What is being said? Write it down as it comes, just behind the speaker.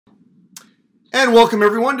And welcome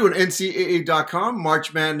everyone to an NCAA.com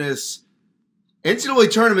March Madness NCAA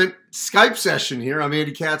Tournament Skype session here. I'm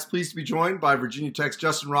Andy Katz, pleased to be joined by Virginia Tech's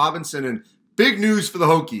Justin Robinson, and big news for the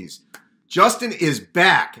Hokies. Justin is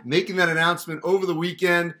back, making that announcement over the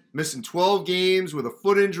weekend, missing 12 games with a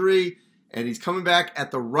foot injury, and he's coming back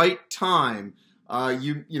at the right time.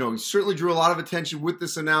 You know, he certainly drew a lot of attention with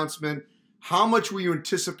this announcement. How much were you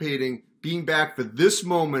anticipating being back for this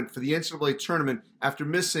moment for the NCAA tournament after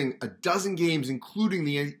missing a dozen games, including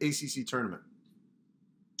the ACC tournament?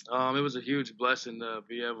 It was a huge blessing to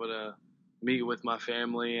be able to meet with my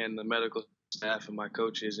family and the medical staff and my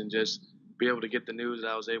coaches and just be able to get the news that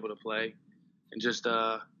I was able to play, and just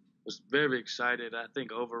was very excited. I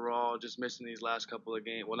think overall, just missing these last couple of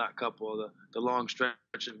games, well, not couple, the long stretch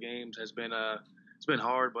of games has been it's been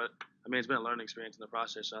hard, but I mean, it's been a learning experience in the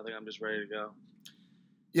process, so I think I'm just ready to go.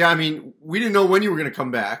 Yeah, I mean, we didn't know when you were going to come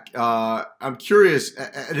back. I'm curious,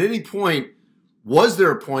 at any point, was there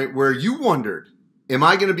a point where you wondered, am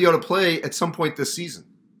I going to be able to play at some point this season?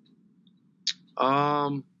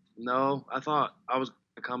 No, I thought I was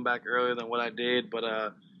going to come back earlier than what I did,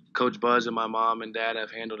 but Coach Buzz and my mom and dad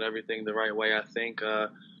have handled everything the right way, I think,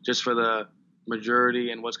 just for the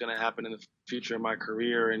majority and what's going to happen in the future of my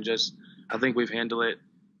career, and just I think we've handled it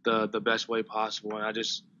the best way possible, and I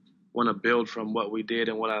just want to build from what we did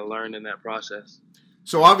and what I learned in that process.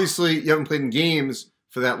 So obviously you haven't played in games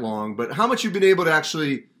for that long, but how much you've been able to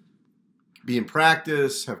actually be in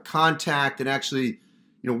practice, have contact, and actually,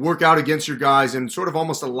 you know, work out against your guys in sort of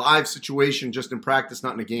almost a live situation just in practice,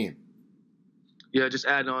 not in a game? Yeah, just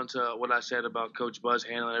adding on to what I said about Coach Buzz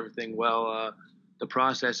handling everything well, the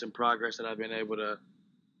process and progress that I've been able to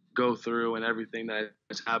go through and everything that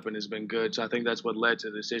has happened has been good. So I think that's what led to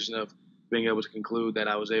the decision of being able to conclude that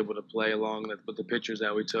I was able to play along with the pictures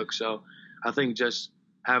that we took. So I think just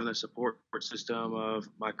having the support system of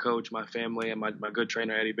my coach, my family, and my good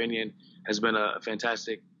trainer, Eddie Binion, has been a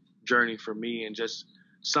fantastic journey for me, and just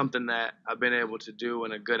something that I've been able to do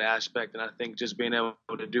in a good aspect. And I think just being able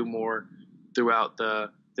to do more throughout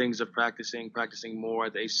the things of practicing more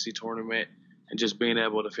at the ACC tournament, and just being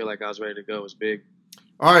able to feel like I was ready to go was big.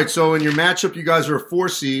 All right, so in your matchup, you guys are a 4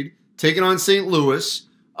 seed, taking on St. Louis.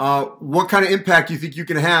 What kind of impact do you think you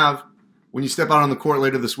can have when you step out on the court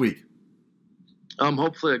later this week?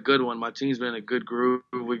 Hopefully a good one. My team's been in a good groove.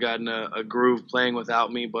 We got in a groove playing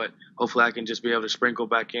without me, but hopefully I can just be able to sprinkle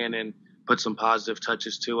back in and put some positive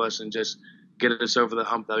touches to us and just get us over the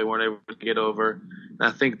hump that we weren't able to get over. And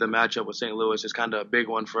I think the matchup with St. Louis is kind of a big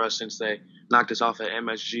one for us since they knocked us off at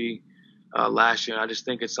MSG last year. And I just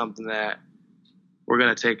think it's something that we're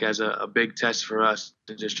going to take as a big test for us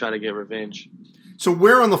to just try to get revenge. So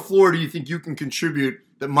where on the floor do you think you can contribute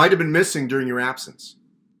that might have been missing during your absence?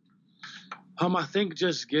 I think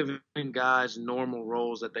just giving guys normal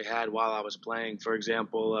roles that they had while I was playing. For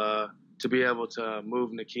example, to be able to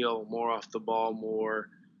move Nikhil more off the ball, more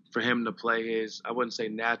for him to play his, I wouldn't say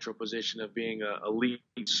natural position of being a lead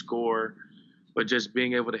scorer, but just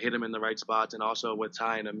being able to hit him in the right spots. And also with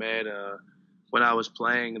Ty and Ahmed, when I was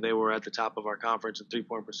playing, they were at the top of our conference in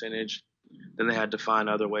three-point percentage. Then they had to find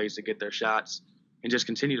other ways to get their shots, and just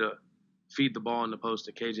continue to feed the ball in the post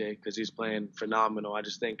to KJ because he's playing phenomenal. I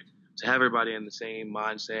just think to have everybody in the same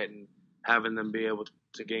mindset and having them be able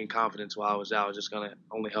to gain confidence while I was out is just going to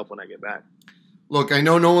only help when I get back. Look, I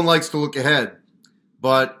know no one likes to look ahead,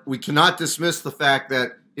 but we cannot dismiss the fact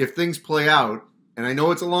that if things play out, and I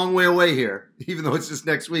know it's a long way away here, even though it's just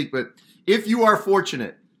next week, but if you are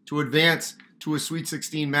fortunate to advance to a Sweet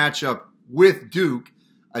 16 matchup with Duke,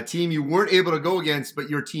 a team you weren't able to go against,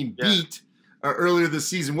 but your team beat earlier this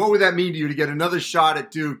season, what would that mean to you to get another shot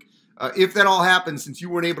at Duke if that all happens, since you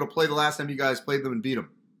weren't able to play the last time you guys played them and beat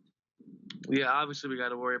them? Yeah, obviously we got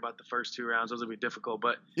to worry about the first 2 rounds. Those will be difficult.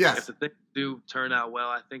 But yes, if the things do turn out well,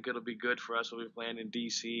 I think it'll be good for us. We'll be playing in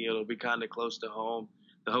D.C. It'll be kind of close to home.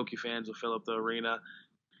 The Hokie fans will fill up the arena.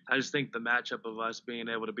 I just think the matchup of us being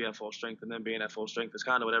able to be at full strength and them being at full strength is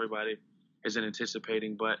kind of what everybody isn't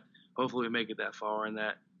anticipating. But hopefully we make it that far and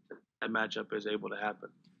that matchup is able to happen.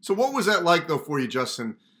 So what was that like, though, for you,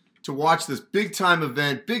 Justin, to watch this big-time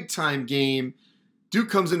event, big-time game? Duke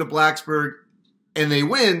comes into Blacksburg, and they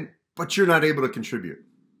win, but you're not able to contribute.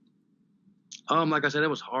 Like I said, it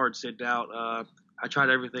was hard sitting out. I tried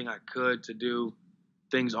everything I could to do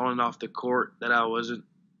things on and off the court that I wasn't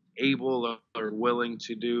able or willing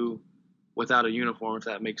to do without a uniform, if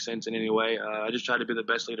that makes sense in any way. I just tried to be the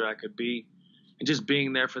best leader I could be, and just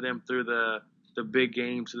being there for them through the big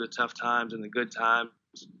games, through the tough times and the good times.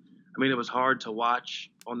 I mean, it was hard to watch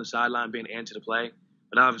on the sideline being antsy to play,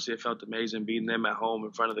 but obviously it felt amazing beating them at home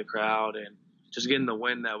in front of the crowd and just getting the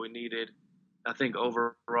win that we needed I think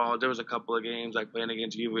overall there was a couple of games like playing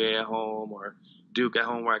against UVA at home or Duke at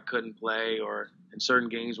home where I couldn't play, or in certain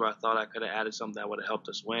games where I thought I could have added something that would have helped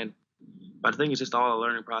us win. But I think it's just all a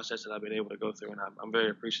learning process that I've been able to go through, and I'm very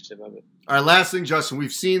appreciative of it. All right, last thing, Justin.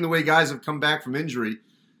 We've seen the way guys have come back from injury.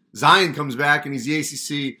 Zion comes back, and he's the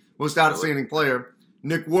ACC most outstanding player.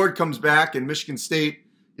 Nick Ward comes back, and Michigan State,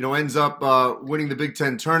 ends up winning the Big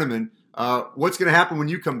Ten tournament. What's going to happen when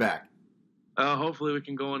you come back? Hopefully, we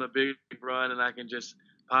can go on a big run, and I can just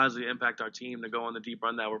positively impact our team to go on the deep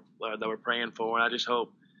run that we're praying for. And I just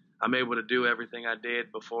hope I'm able to do everything I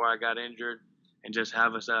did before I got injured and just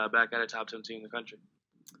have us back at a top 10 team in the country.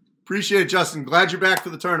 Appreciate it, Justin. Glad you're back for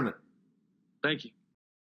the tournament. Thank you.